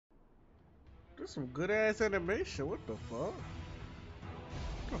This some good ass animation. What the fuck? What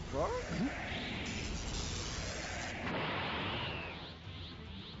the fuck?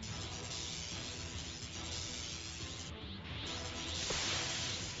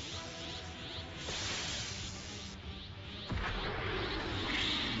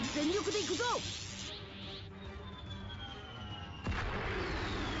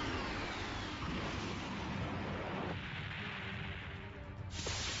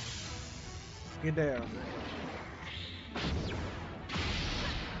 Get down.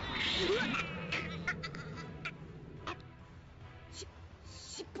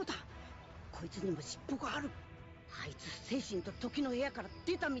 尻尾だ。こいつにも尻尾がある。あいつ精神と時の部屋から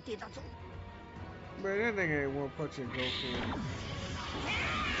出たみてえだぞ。 Man, that nigga ain't one punching Goku.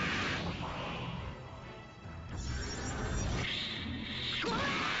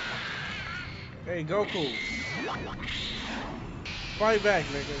 Hey, Goku. Fight back,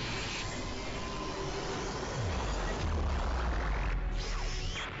 nigga.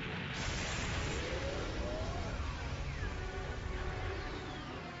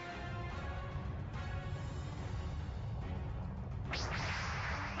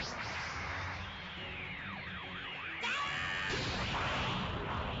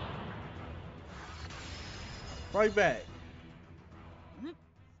 Fight back.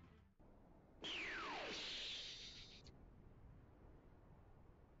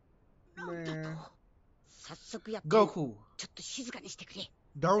 Man. Goku.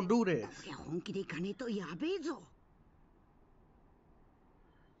 Don't do this.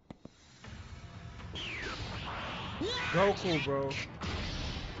 Goku, bro.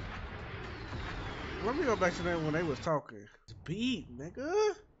 Let me go back to them when they was talking. Beat, nigga.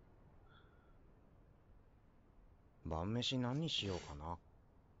 晩飯何にしようかな。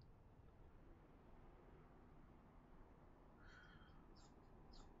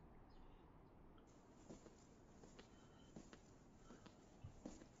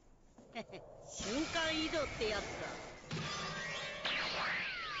瞬間移動ってやつ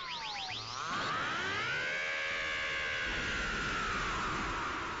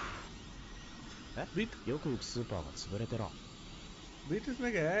だ。え？よく行くスーパーが潰れてら。Beat this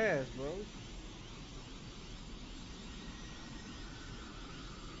nigga ass, bro.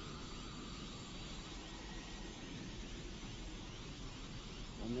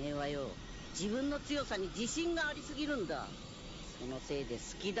 おめえはよ、自分の強さに自信がありすぎるんだ。そのせいで好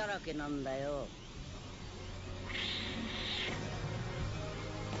きだらけなんだよ。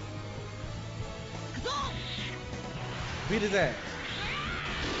行くぞ！ Beat his ass.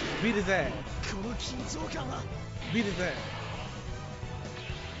 Beat his ass. この緊張感は。 Beat his ass.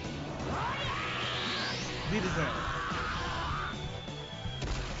 Beat his ass.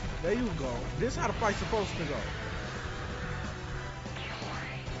 There you go. This how the fight's supposed to go.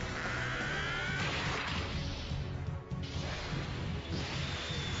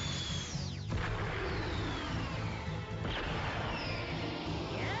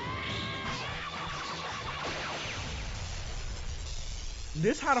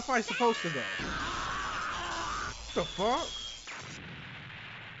 This how the fight's supposed to go. What the fuck?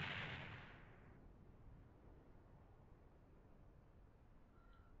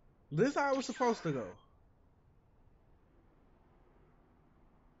 This how it was supposed to go.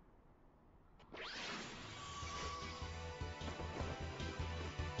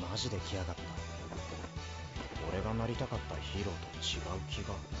 マジで来やがった。俺がなりたかったヒーローと違う気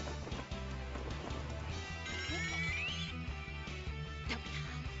が。ダメだ。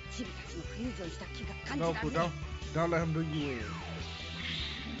チビたちのフュージョンした気が感じられ Goku, ね don't let him do you in.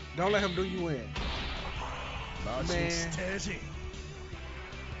 Don't let him do you in. マジのステージ。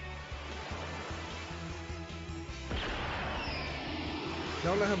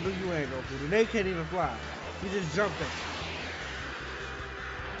Don't let him do you in, Goku. They can't even fly. He just jumped at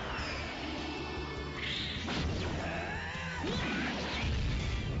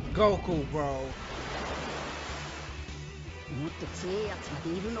you. Goku, bro. え。もっと強いやつまで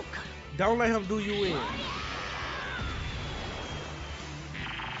いるのか。 Don't let him do you in.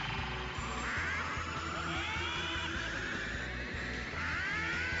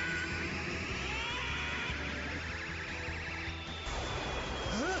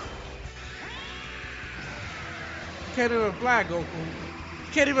 Can't even fly, Goku.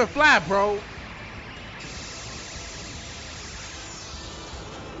 Can't even fly, bro.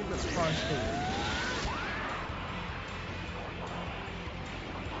 Get this punch through.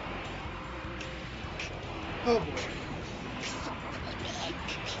 Oh boy.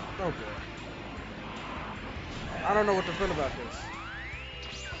 Oh boy. I don't know what to feel about this.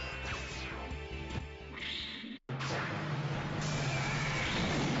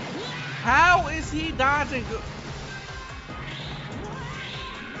 How is he dodging?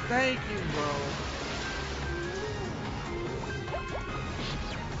 Thank you, bro.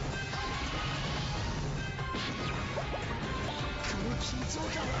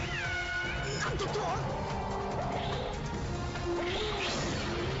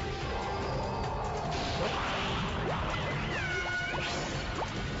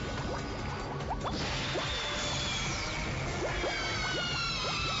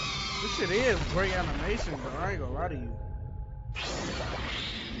 This shit is great animation, though. I ain't gonna lie to you.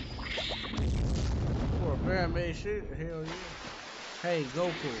 For a fan made shit, hell yeah. Hey,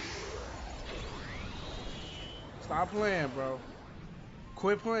 Goku. Stop playing, bro.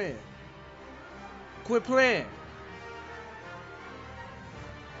 Quit playing. Quit playing.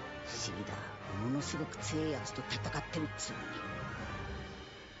 不思議だ。ものすごく強いやつと戦ってるっつう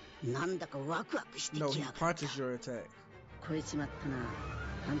のに。なんだかワクワクしてき No, he やがった。 punches your attack. 超えちまったな。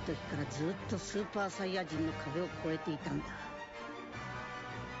あの時からずっとスーパーサイヤ人の壁を越えていたんだ。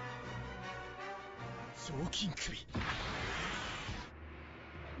雑巾首。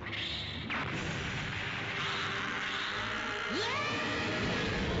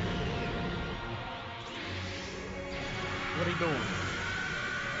What he doing?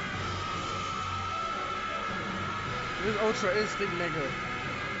 This Ultra Instinct nigga.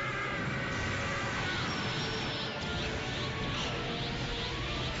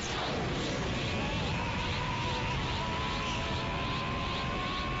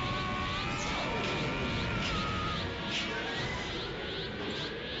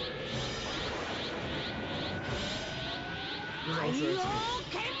 This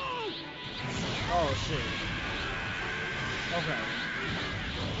Ultra Instinct. Oh shit. Okay.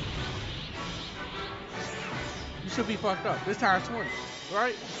 You should be fucked up. This time's 20,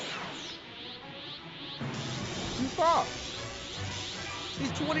 right? You fought.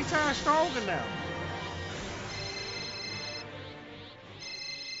 He's 20 times stronger now.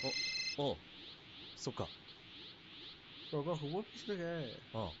 おう、そっか。 Bro, Goku, whoop this nigga ass.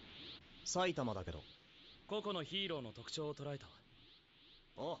 ああ、埼玉だけど。個々のヒーローの特徴を捉えた。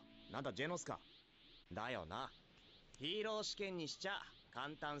お、なんだジェノスか。だよな。ヒーロー試験にしちゃ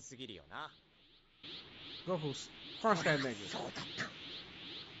簡単すぎるよな。Goku, punch that nigga. そうだっ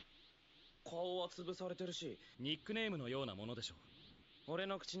た。顔は潰されてるし、ニックネームのようなものでしょ。俺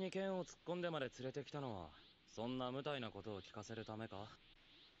の口に剣を突っ込んでまで連れてきたのは、そんな無体なことを聞かせるためか。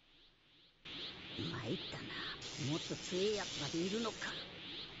参ったな。もっと強いやつまでいるのか。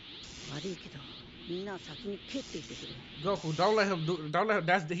悪いけど、みんな先に蹴っていてくれ。Goku, don't let him do. Don't let him.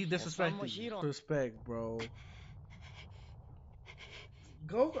 That's he disrespecting you. Respect, bro.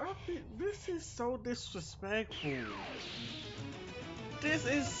 Goku, I think this is so disrespectful. This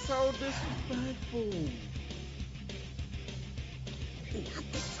is so disrespectful. なん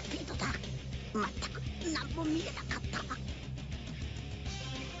てスピードだ。まったく何も見れなかった。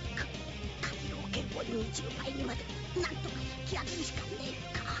髪を結構20倍にまでなんとか引き上げるしかね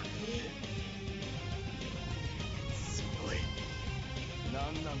えか。すごい。な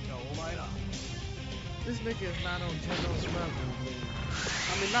んなんだお前ら。 This nigga is not on Genos level, man.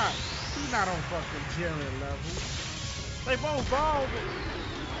 I mean, he's not on fucking Jiren level. They both bald.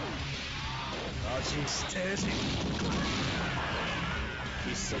 マジステージ。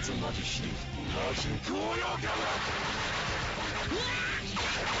必殺マジシリーズ。マジ高揚感。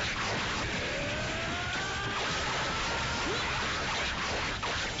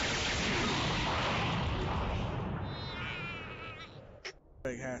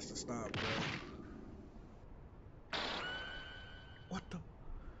It has to stop, bro. What the?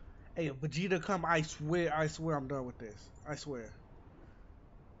 Hey, if Vegeta come, I swear I'm done with this. I swear.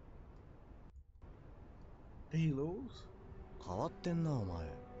 Did he lose? 変わってんなお前。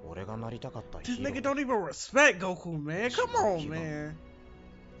俺がなりたかったヒ This ーロー。 nigga don't even respect Goku, man. Come on, man.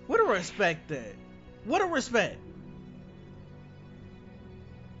 What a respect that. What a respect.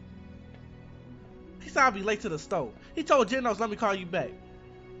 He said I'll be late to the stove. He told Genos, let me call you back.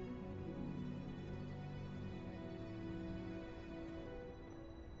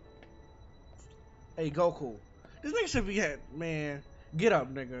 Hey, Goku. This nigga should be man. Get up,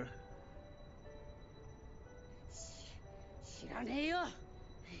 nigga. 知らねえよ。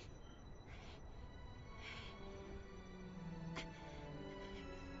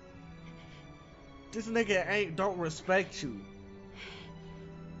This nigga don't respect you.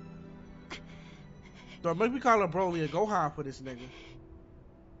 Don't make me call a Broly or Gohan for this nigga.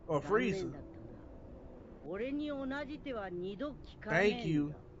 Or Frieza. 俺に同じ手は二度聞かねえんだ。 Thank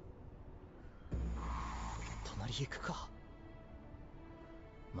you. 隣行くか。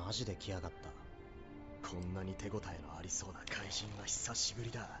マジで来やがった。こんなに手応えのありそうな怪人は久しぶ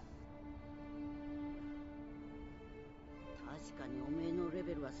りだ。かにおめえのレ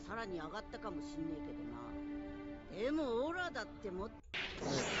ベルはさらに上がったかもしんねえけどな。でもオラだってもっと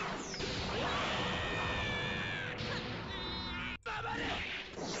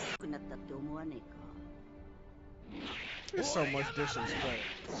くなったって思わねえか。 There's so much disrespect.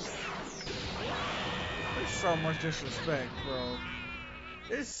 There's so much disrespect, bro.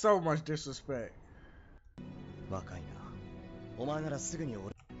 It's so much disrespect. 若いな。お前ならすぐに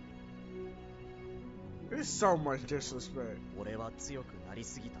There's so much disrespect. 俺は強くなり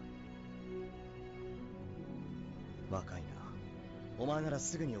すぎた。若いな。お前なら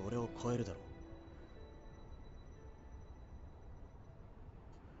すぐに俺を超えるだろう。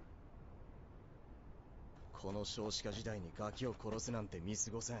この少子化時代にガキを殺すなんて見過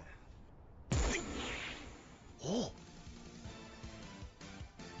ごせん。おう。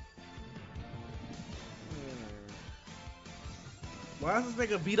Why is this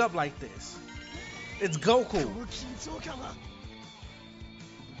nigga beat up like this? It's Goku.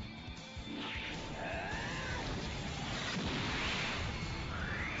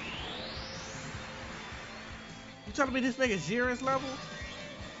 You trying to be this nigga Jiren's level?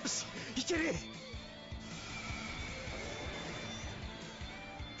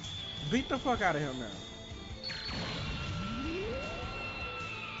 Beat the fuck out of him now.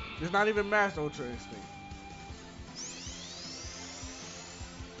 It's not even Master Ultra Instinct.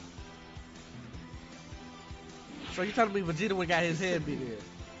 So you telling me Vegeta would got his head beat in?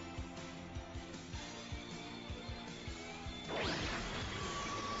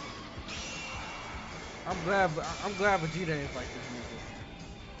 I'm glad Vegeta ain't like this nigga.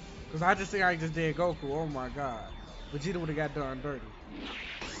 Cause I just think I just did Goku. Oh my god, Vegeta would have got done dirty.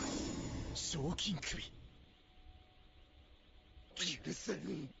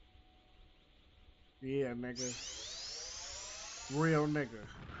 Yeah, nigga. Real nigga.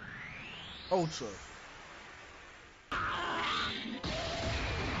 Ultra.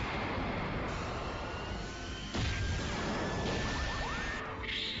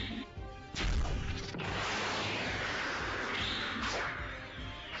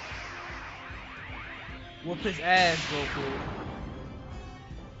 Whoop his ass, Goku.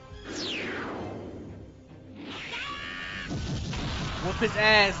 Whoop his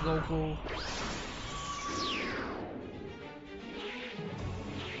ass, Goku.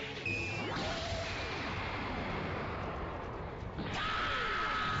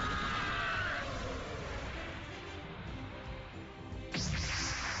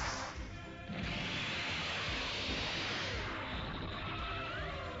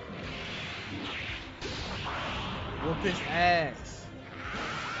 Whoop his ass.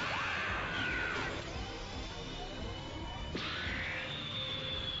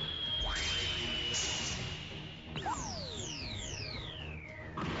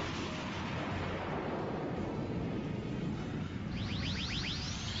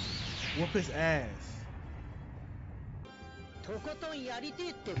 Whoop his ass. とことんやりて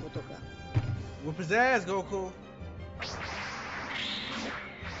えってことか。 Whoop his ass, Goku.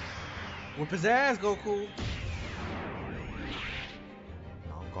 Whoop his ass, Goku.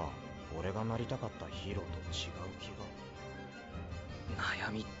 なんか俺がなりたかったヒーローと違う気が。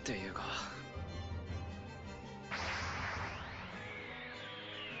悩みっていうか。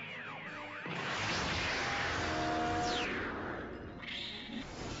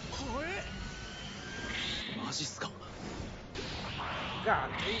マジっすか。 God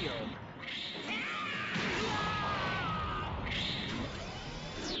damn.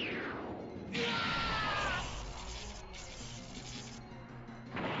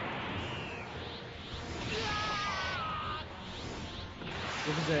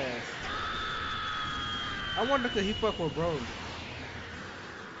 Whoop his ass. I wonder could he fuck with Broly?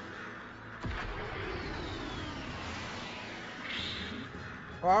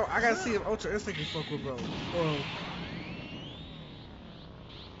 Oh, I gotta see if Ultra Instinct can fuck with Broly.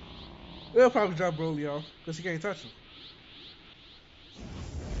 They'll probably drop Broly off, because he can't touch him.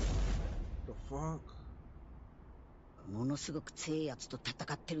 The fuck? ものすごく強いやつと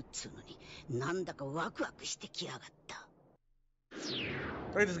戦ってるっつうのに、なんだかワクワクしてきやがった。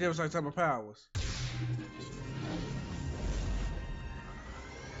 They just gave us Saitama powers.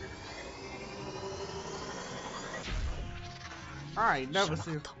 I ain't never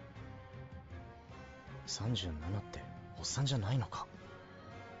seen. 37っておっさんじゃないのか。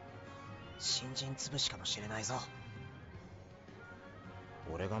新人潰しかもしれないぞ。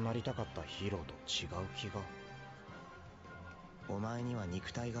俺がなりたかったヒーローと違う気が。お前には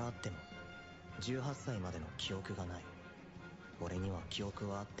肉体があっても18歳までの記憶がない。俺には記憶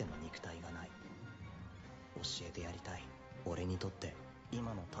はあっても肉体がない。教えてやりたい。俺にとって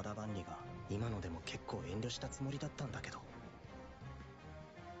今のただ万里が今のでも結構遠慮したつもりだったんだけど。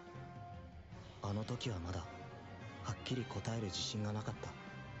あの時はまだはっきり答える自信がなかった。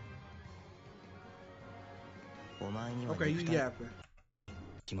お前には Okay, you 肉体 yapping.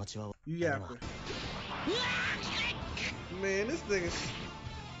 気持ちは You 俺には yapping. Man, this nigga.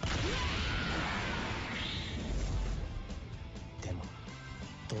 でも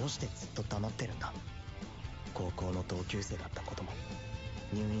どうしてずっと黙ってるんだ。高校の同級生だったことも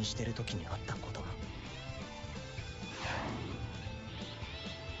入院してる時にあったことも。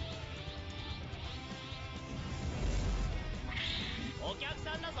お客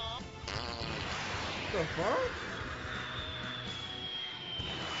さんだぞ。 The fuck?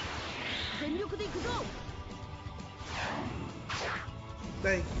 全力で行くぞ。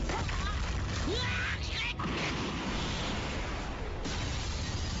 Thank you.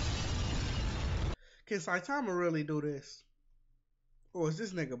 Can Saitama really do this? Or is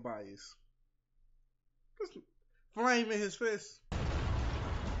this nigga biased? Just flame in his fist.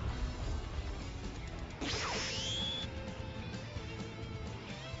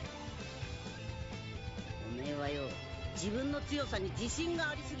 おめえはよ、自分の強さに自信が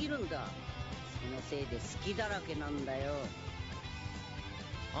ありすぎるんだ。そのせいで隙だらけなんだよ。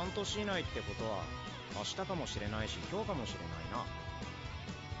半年以内ってことは明日かもしれないし今日かもしれないな。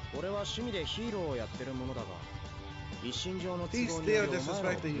俺は趣味でヒーローをやってるものだが、一身上の都合によりお前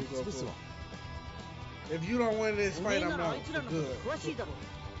らをぶっ潰すわ。 If you don't win this おめ fight, え I'm ならあ out いつら for のこと good. 詳しいだろ。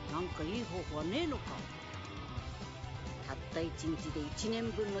なんかいい方法はねえのか。たった一日で1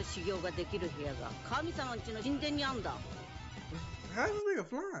年分の修行ができる部屋が神様んちの神殿にあんだ。 How's this nigga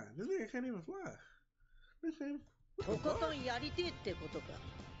flying? This nigga can't even fly. This ain't... とことんやりてえってことか。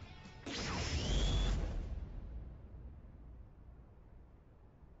と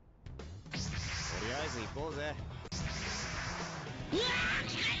りあえず行こうぜ。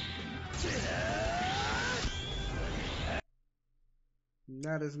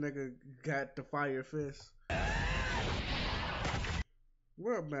 Now this nigga got the fire fist.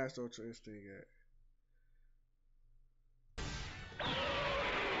 Where Master Ultra Instinct at?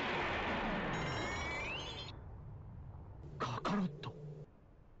 Kakaroto.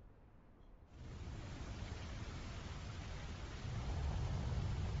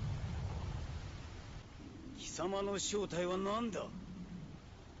 貴様の正体は何だ。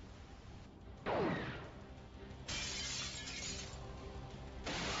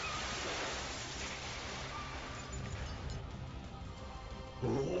お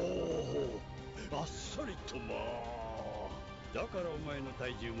お、あっさりとまあ。だからお前の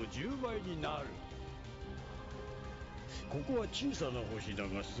体重も10倍になる。ここは小さな星だ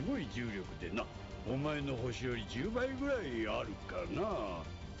がすごい重力でな。お前の星より10倍ぐらいあるかな。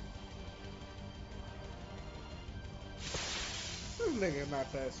 This nigga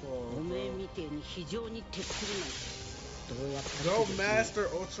not that swole, おめえ bro. みてえに非常に鉄するなんてどうやったって Go できねえ。 Master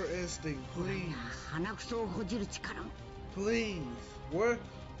Ultra Instinct, ほら please. 鼻くそをほじる力も。 Please. Where?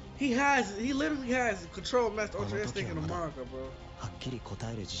 He literally has control of Master Ultra Instinct in the manga, bro. はっきり答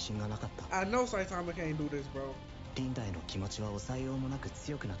える自信がなかった。 I know Saitama can't do this, bro. リンダへの気持ちは抑えようもなく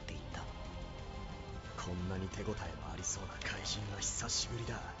強くなっていった。こんなに手応えのありそうな怪人は久しぶり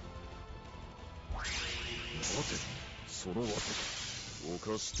だ。待て、そのわけ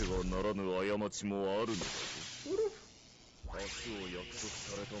犯してはならぬ過ちもあるのだぞ。明日を約束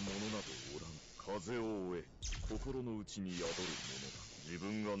された者などおらん。風を追え、心の内に宿る者だ。自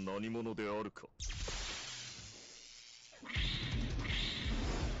分が何者であるか。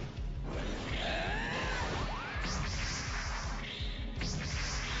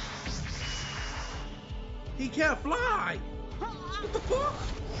 He can't fly! What the fuck?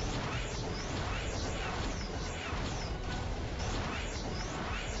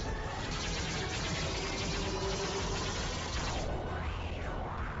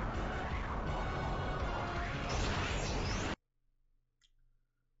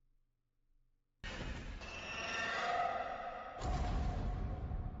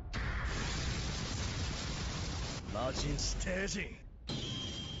 Margin staging.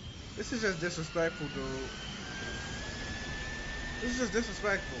 This is just disrespectful, dude. This is just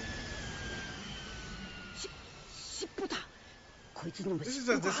disrespectful. 尻尾だ。こいつにも This is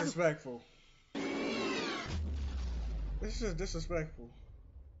尻尾 just がある。 disrespectful. This is just disrespectful.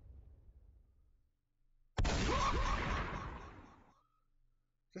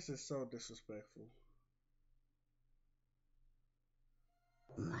 This is so disrespectful.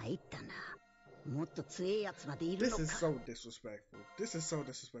 参ったな。もっと強いやつまでいる This の is か。 so disrespectful. This is so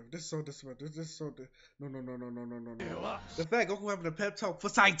disrespectful. This is so disrespectful. This is so no. The fact Goku having a pep talk for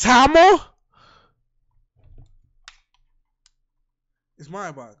Saitama is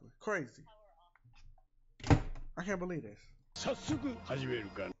mind-boggling. Crazy. I can't believe this. 早速始める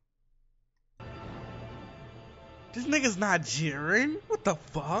か。This nigga's not Jiren? What the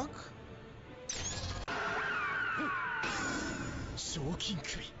fuck?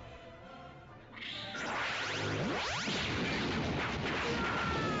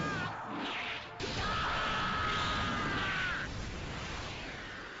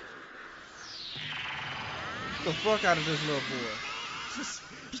 Get the fuck out of this little boy.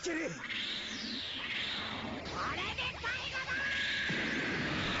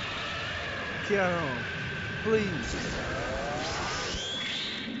 Kill him. Please.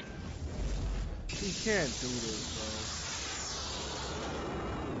 He can't do this,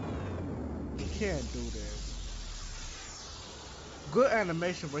 bro. He can't do this. Good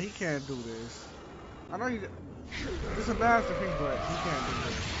animation, but he can't do this. I know it's a masterpiece, but he can't do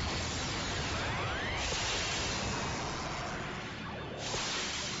this.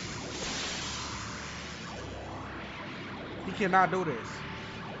 He cannot do this.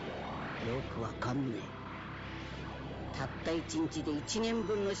 よくわかんねえ。たった一日で1年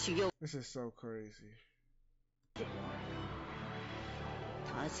分の修行。 This is so crazy.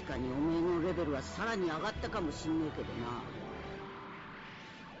 確かにおめえのレベルはさらに上がったかもしんねえけどな。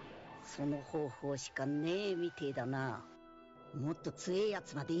その方法しかねえみてえだな。もっと強えや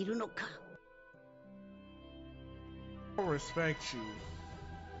つまでいるのか。I respect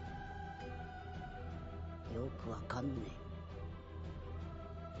you. よくわかんねえ。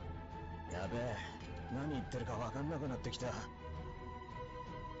やべえ、何言ってるかわかんなくなってきた。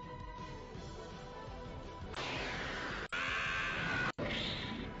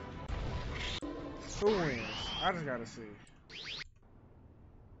Who wins? I just gotta see.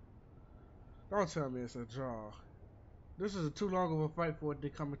 Don't tell me it's a draw. This is too long of a fight for it to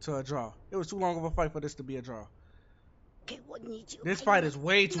come into a draw. It was too long of a fight for this to be a draw. This fight is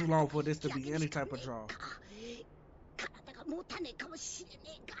way too long for this to be any type of draw. 体が持たねえかもしれ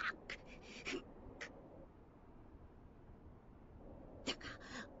ねえが。だが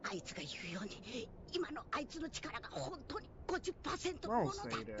あいつが言うように今のあいつの力が本当に 50% のものだった。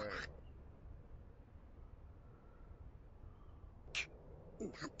な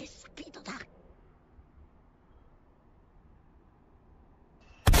んてスピードだ。